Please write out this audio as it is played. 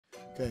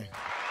Okay.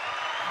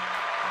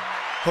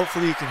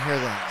 Hopefully you can hear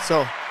that.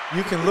 So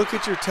you can look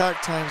at your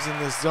takt times in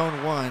this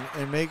zone 1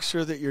 and make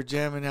sure that you're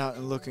jamming out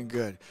and looking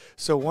good.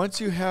 So once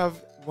you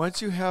have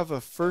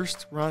a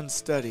first run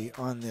study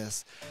on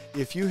this,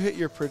 if you hit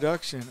your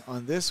production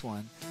on this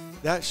one,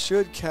 that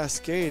should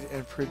cascade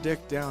and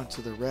predict down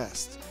to the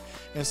rest.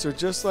 And so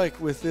just like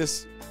with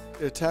this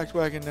Takt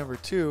wagon number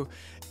 2,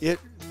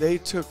 they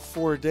took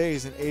 4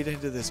 days and ate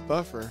into this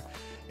buffer.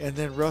 And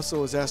then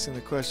Russell was asking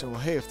the question, well,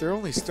 hey, if they're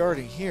only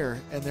starting here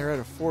and they're at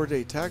a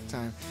 4-day takt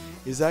time,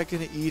 is that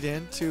going to eat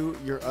into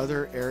your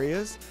other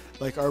areas?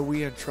 Like, are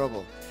we in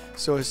trouble?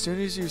 So as soon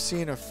as you've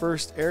seen a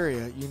first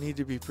area, you need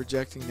to be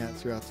projecting that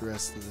throughout the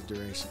rest of the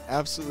duration.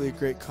 Absolutely a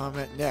great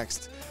comment.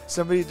 Next,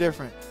 somebody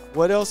different.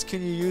 What else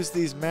can you use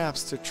these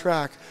maps to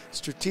track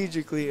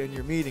strategically in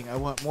your meeting? I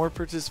want more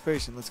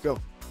participation. Let's go.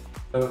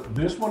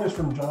 This one is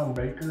from John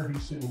Baker.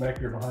 He's sitting back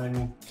here behind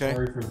me. Okay.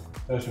 Sorry for the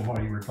session while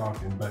you were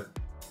talking, but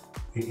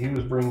he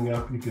was bringing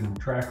up you can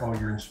track all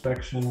your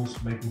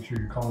inspections, making sure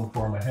you're calling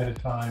for them ahead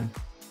of time.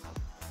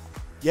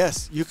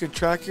 Yes, you can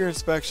track your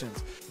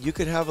inspections. You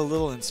could have a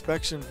little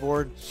inspection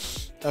board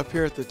up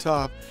here at the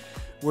top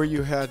where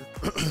you had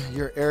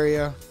your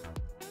area,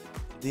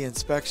 the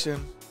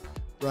inspection,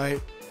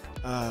 right?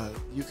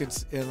 You can,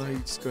 and let me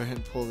just go ahead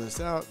and pull this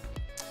out.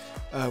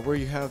 Where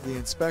you have the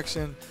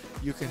inspection,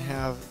 you can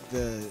have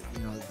the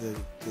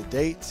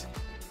date,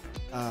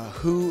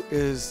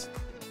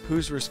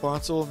 who's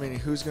responsible, meaning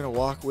who's going to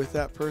walk with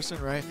that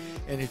person, right?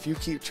 And if you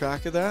keep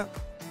track of that,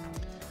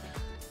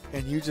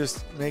 and you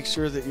just make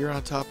sure that you're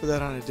on top of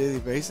that on a daily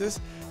basis,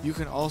 you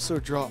can also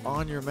draw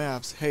on your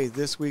maps, hey,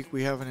 this week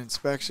we have an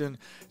inspection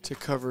to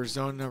cover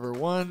zone number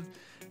 1,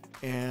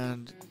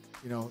 and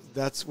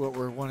that's what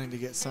we're wanting to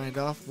get signed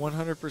off.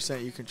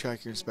 100% you can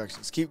track your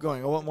inspections. Keep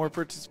going. I want more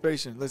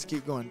participation. Let's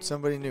keep going.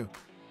 Somebody new.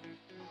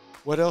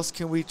 What else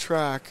can we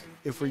track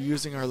if we're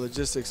using our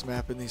logistics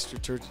map in these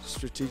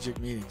strategic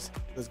meetings?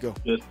 Let's go.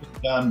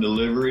 Just-in-time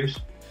deliveries.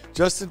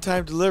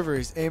 Just-in-time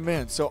deliveries.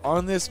 Amen. So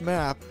on this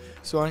map,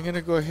 so I'm going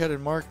to go ahead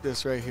and mark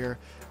this right here.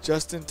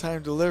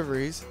 Just-in-time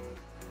deliveries.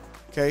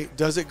 Okay.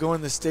 Does it go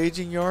in the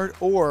staging yard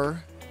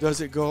or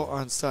does it go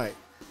on site?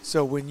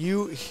 So when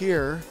you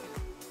hear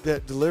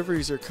that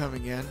deliveries are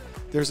coming in,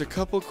 there's a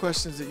couple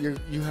questions that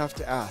you have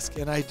to ask,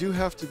 and I do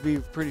have to be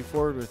pretty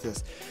forward with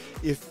this.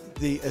 If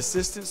the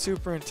assistant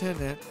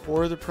superintendent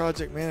or the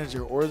project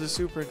manager or the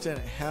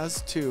superintendent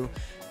has to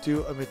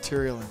do a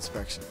material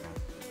inspection.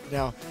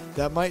 Now,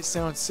 that might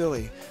sound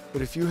silly,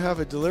 but if you have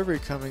a delivery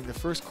coming, the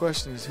first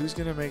question is who's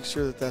going to make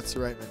sure that that's the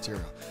right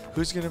material?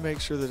 Who's going to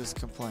make sure that it's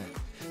compliant?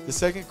 The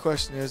second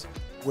question is,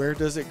 where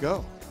does it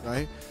go,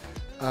 right?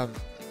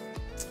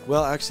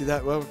 Well, actually,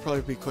 that would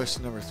probably be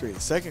question number 3. The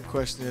second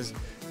question is,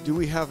 do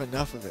we have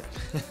enough of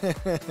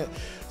it?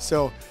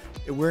 So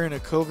we're in a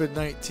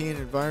COVID-19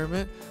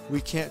 environment. We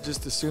can't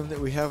just assume that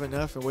we have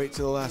enough and wait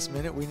till the last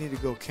minute. We need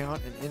to go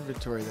count and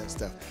inventory that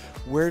stuff.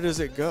 Where does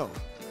it go,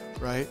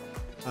 right?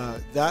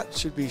 That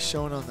should be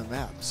shown on the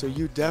map. So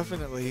you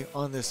definitely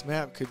on this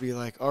map could be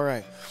like, all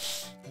right,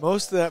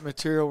 most of that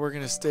material we're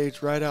going to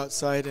stage right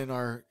outside in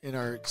our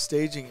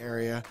staging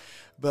area,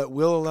 but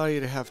we'll allow you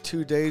to have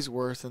 2 days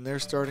worth, and they're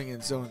starting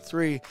in zone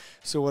 3.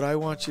 So what I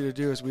want you to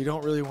do is we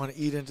don't really want to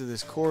eat into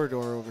this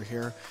corridor over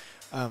here.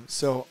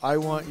 So I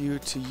want you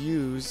to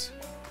use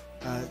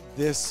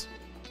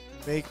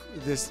make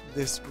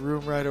this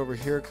room right over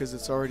here because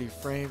it's already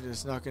framed and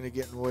it's not going to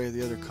get in the way of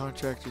the other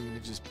contractor. You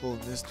can just pull in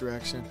this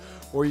direction,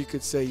 or you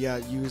could say, yeah,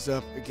 use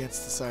up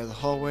against the side of the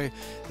hallway.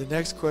 The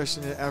next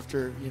question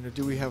after,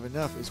 do we have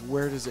enough, is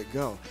where does it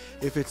go?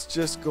 If it's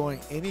just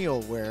going any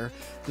old where,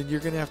 then you're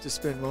going to have to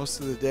spend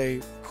most of the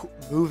day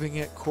moving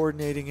it,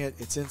 coordinating it.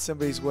 It's in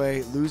somebody's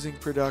way, losing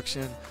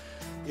production.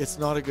 It's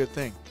not a good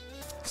thing.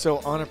 So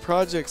on a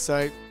project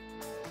site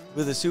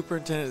with a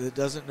superintendent that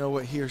doesn't know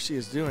what he or she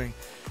is doing,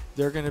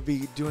 they're going to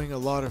be doing a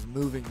lot of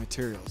moving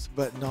materials,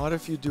 but not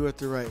if you do it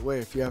the right way.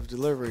 If you have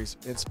deliveries,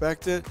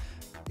 inspect it,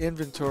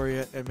 inventory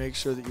it, and make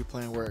sure that you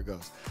plan where it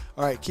goes.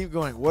 All right, keep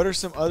going. What are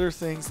some other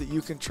things that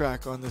you can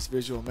track on this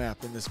visual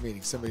map in this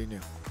meeting? Somebody new.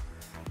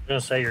 I'm going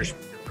to say your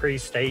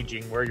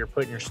pre-staging, where you're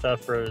putting your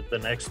stuff for the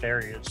next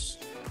areas.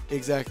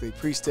 Exactly,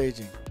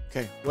 pre-staging.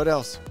 Okay, what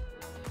else?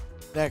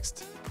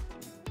 Next.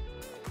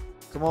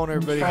 Come on,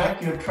 everybody.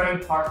 Track your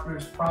trade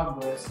partners'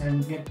 progress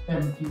and get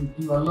them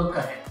to do a look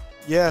at it.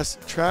 Yes,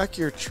 track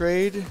your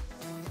trade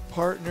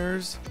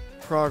partners'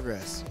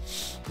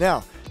 progress.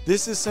 Now,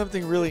 this is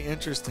something really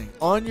interesting.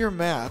 On your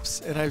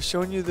maps, and I've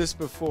shown you this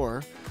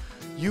before,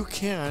 you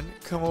can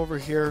come over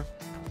here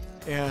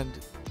and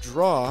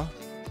draw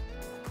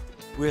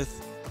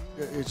with,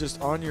 just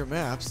on your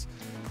maps,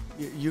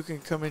 you can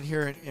come in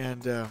here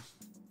and let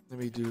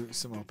me do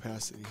some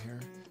opacity here,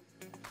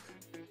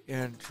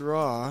 and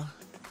draw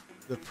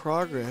the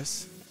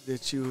progress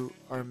that you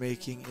are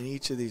making in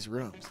each of these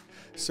rooms.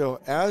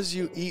 So as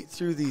you eat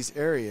through these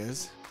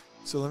areas,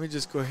 so let me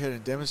just go ahead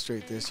and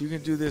demonstrate this. You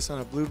can do this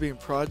on a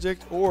Bluebeam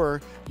project,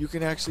 or you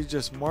can actually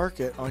just mark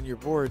it on your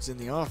boards in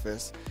the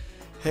office.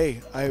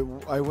 Hey, I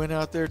went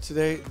out there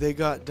today. They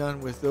got done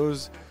with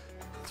those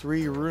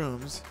 3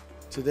 rooms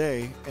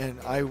today, and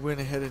I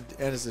went ahead and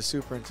as a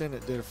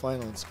superintendent did a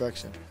final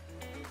inspection.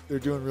 They're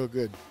doing real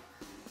good.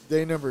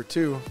 Day number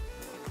 2,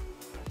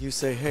 you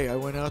say, hey, I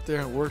went out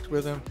there and worked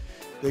with them.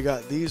 They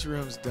got these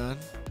rooms done.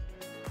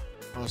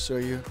 I'll show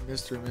you,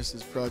 Mr. and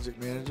Mrs. Project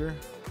Manager.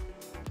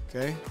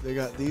 Okay, they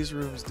got these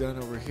rooms done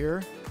over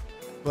here.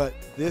 But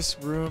this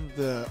room,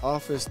 the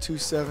Office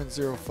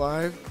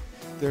 2705,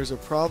 there's a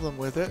problem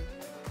with it.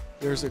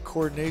 There's a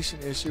coordination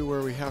issue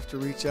where we have to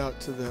reach out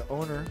to the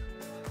owner.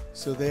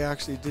 So they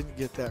actually didn't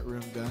get that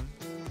room done.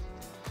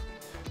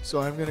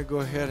 So I'm going to go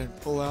ahead and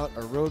pull out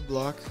a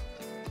roadblock,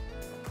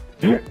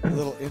 a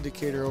little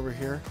indicator over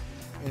here,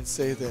 and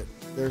say that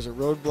there's a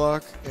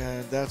roadblock,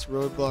 and that's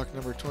roadblock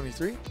number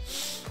 23.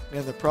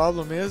 And the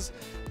problem is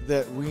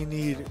that we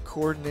need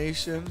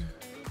coordination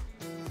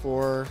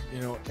for,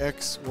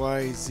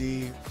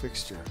 XYZ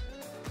fixture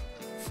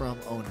from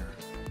owner.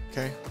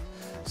 Okay,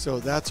 so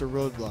that's a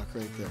roadblock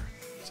right there.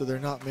 So they're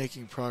not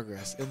making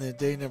progress. And then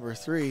day number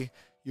 3,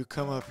 you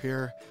come up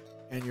here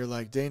and you're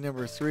like, day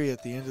number 3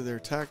 at the end of their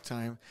takt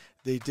time,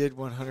 they did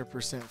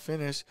 100%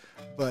 finish,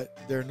 but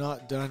they're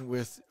not done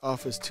with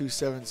Office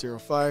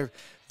 2705.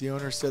 The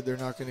owner said they're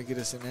not going to get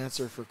us an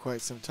answer for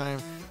quite some time.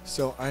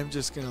 So I'm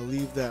just going to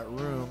leave that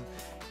room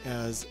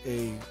as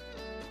a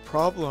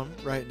problem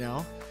right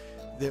now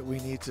that we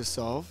need to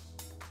solve,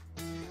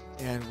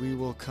 and we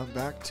will come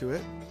back to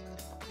it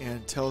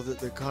and tell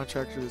the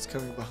contractor that's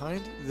coming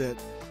behind that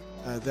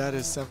that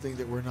is something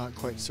that we're not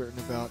quite certain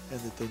about and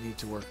that they need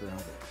to work around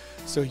it.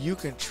 So you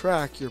can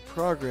track your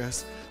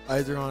progress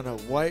either on a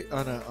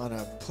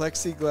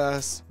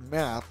plexiglass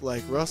map,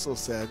 like Russell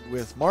said,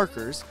 with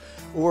markers,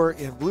 or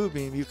in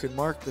Bluebeam you can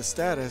mark the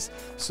status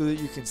so that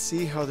you can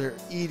see how they're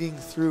eating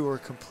through or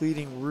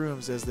completing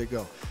rooms as they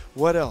go.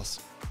 What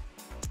else?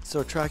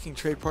 So tracking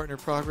trade partner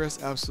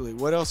progress,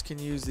 absolutely. What else can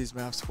you use these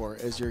maps for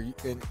as you're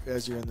in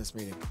this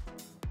meeting?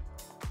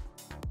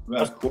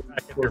 If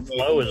your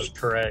flow is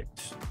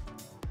correct.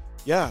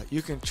 Yeah,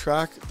 you can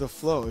track the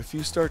flow. If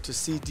you start to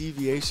see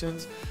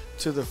deviations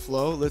to the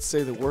flow, let's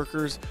say the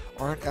workers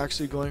aren't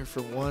actually going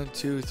from 1,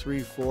 2, 3,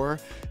 4,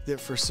 that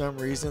for some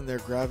reason they're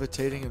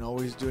gravitating and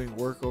always doing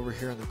work over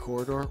here in the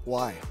corridor.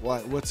 Why?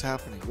 What's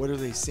happening? What are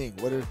they seeing?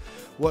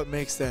 What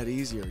makes that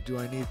easier? Do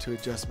I need to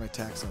adjust my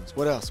takt zones?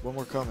 What else? One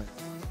more comment.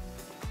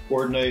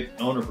 Coordinate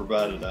owner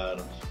provided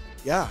items.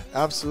 Yeah,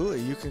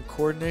 absolutely. You can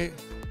coordinate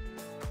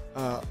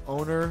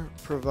owner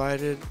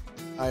provided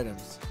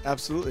items.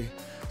 Absolutely.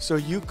 So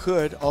you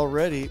could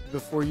already,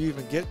 before you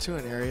even get to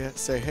an area,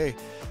 say, hey,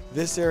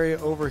 this area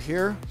over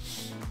here,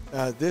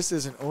 this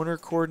is an owner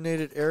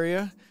coordinated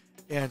area,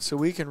 and so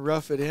we can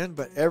rough it in,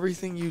 but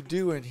everything you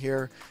do in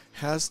here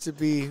has to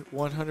be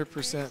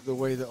 100% the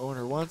way the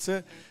owner wants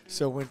it.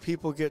 So when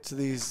people get to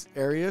these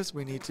areas,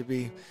 we need to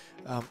be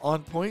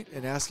on point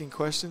and asking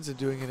questions and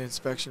doing an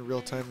inspection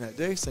real time that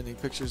day, sending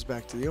pictures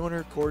back to the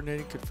owner,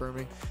 coordinating,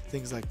 confirming,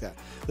 things like that.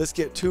 Let's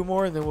get 2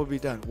 more and then we'll be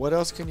done. What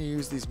else can you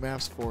use these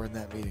maps for in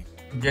that meeting?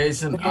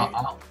 Jason,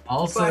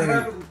 I'll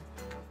say,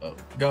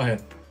 go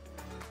ahead.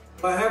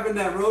 By having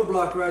that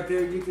roadblock right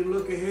there, you can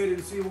look ahead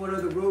and see what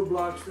other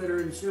roadblocks that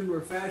are in similar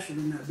fashion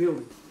in that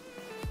building.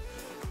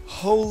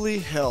 Holy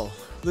hell.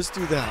 Let's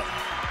do that.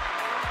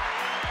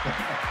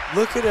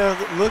 Look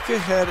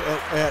ahead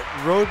at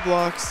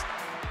roadblocks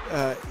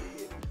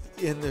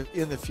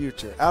in the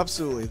future.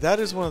 Absolutely.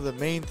 That is one of the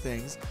main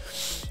things,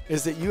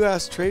 is that you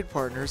ask trade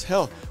partners,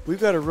 hell,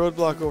 we've got a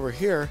roadblock over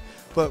here,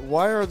 but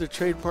why are the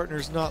trade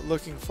partners not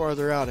looking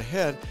farther out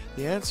ahead?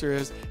 The answer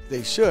is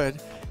they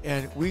should,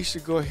 and we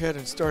should go ahead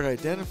and start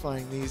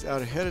identifying these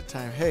out ahead of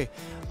time. Hey,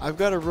 I've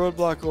got a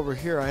roadblock over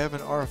here. I have an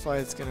RFI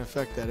that's going to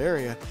affect that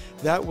area.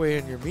 That way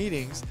in your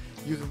meetings,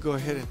 you can go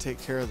ahead and take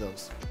care of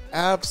those.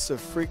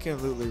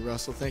 Abso-freaking-lutely,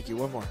 Russell. Thank you.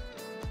 One more.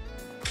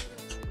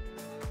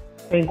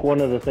 I think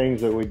one of the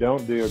things that we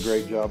don't do a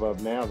great job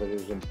of now that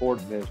is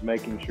important is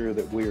making sure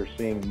that we are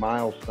seeing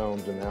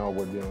milestones in how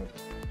we're doing.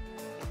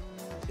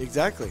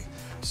 Exactly.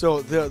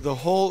 So the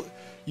whole,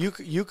 you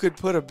could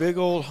put a big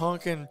old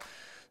honking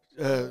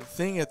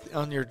thing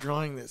on your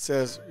drawing that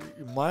says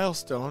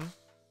milestone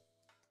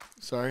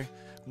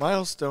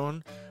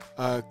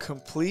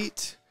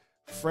complete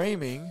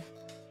framing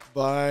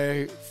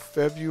by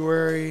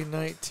February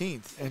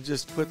 19th, and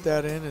just put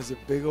that in as a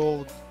big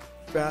old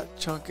fat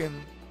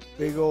chunking,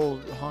 big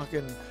old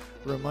honking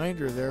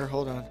reminder there.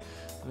 Hold on,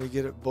 let me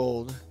get it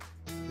bold,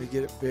 let me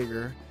get it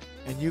bigger.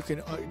 And you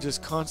can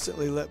just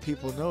constantly let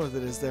people know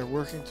that as they're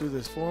working through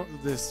this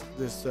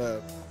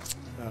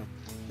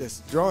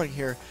drawing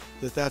here,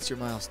 that's your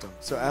milestone.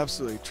 So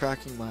absolutely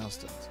tracking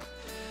milestones.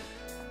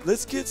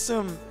 Let's get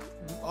some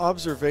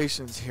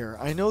observations here.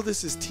 I know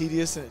this is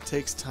tedious and it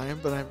takes time,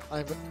 but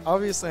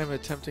I'm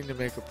attempting to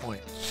make a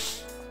point.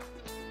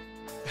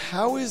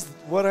 How is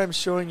what I'm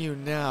showing you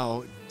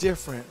now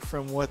different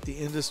from what the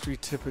industry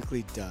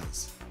typically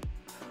does?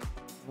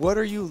 What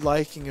are you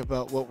liking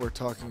about what we're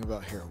talking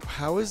about here?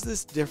 How is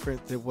this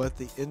different than what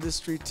the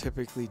industry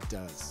typically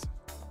does?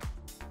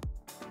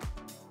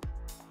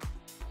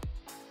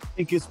 I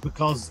think it's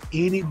because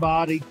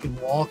anybody can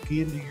walk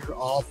into your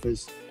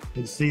office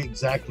and see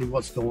exactly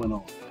what's going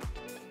on.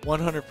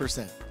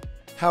 100%.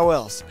 How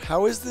else?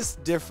 How is this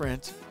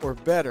different or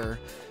better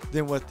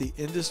than what the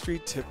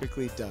industry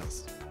typically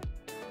does?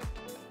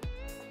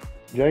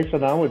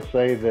 Jason, I would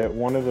say that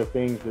one of the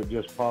things that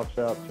just pops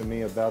out to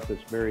me about this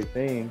very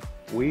thing,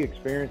 we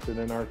experience it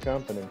in our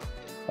company.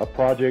 A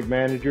project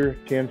manager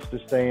tends to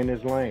stay in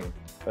his lane.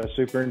 A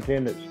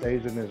superintendent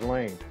stays in his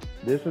lane.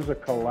 This is a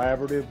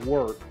collaborative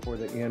work for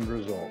the end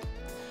result.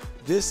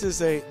 This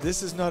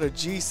is not a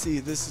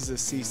GC, this is a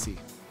CC.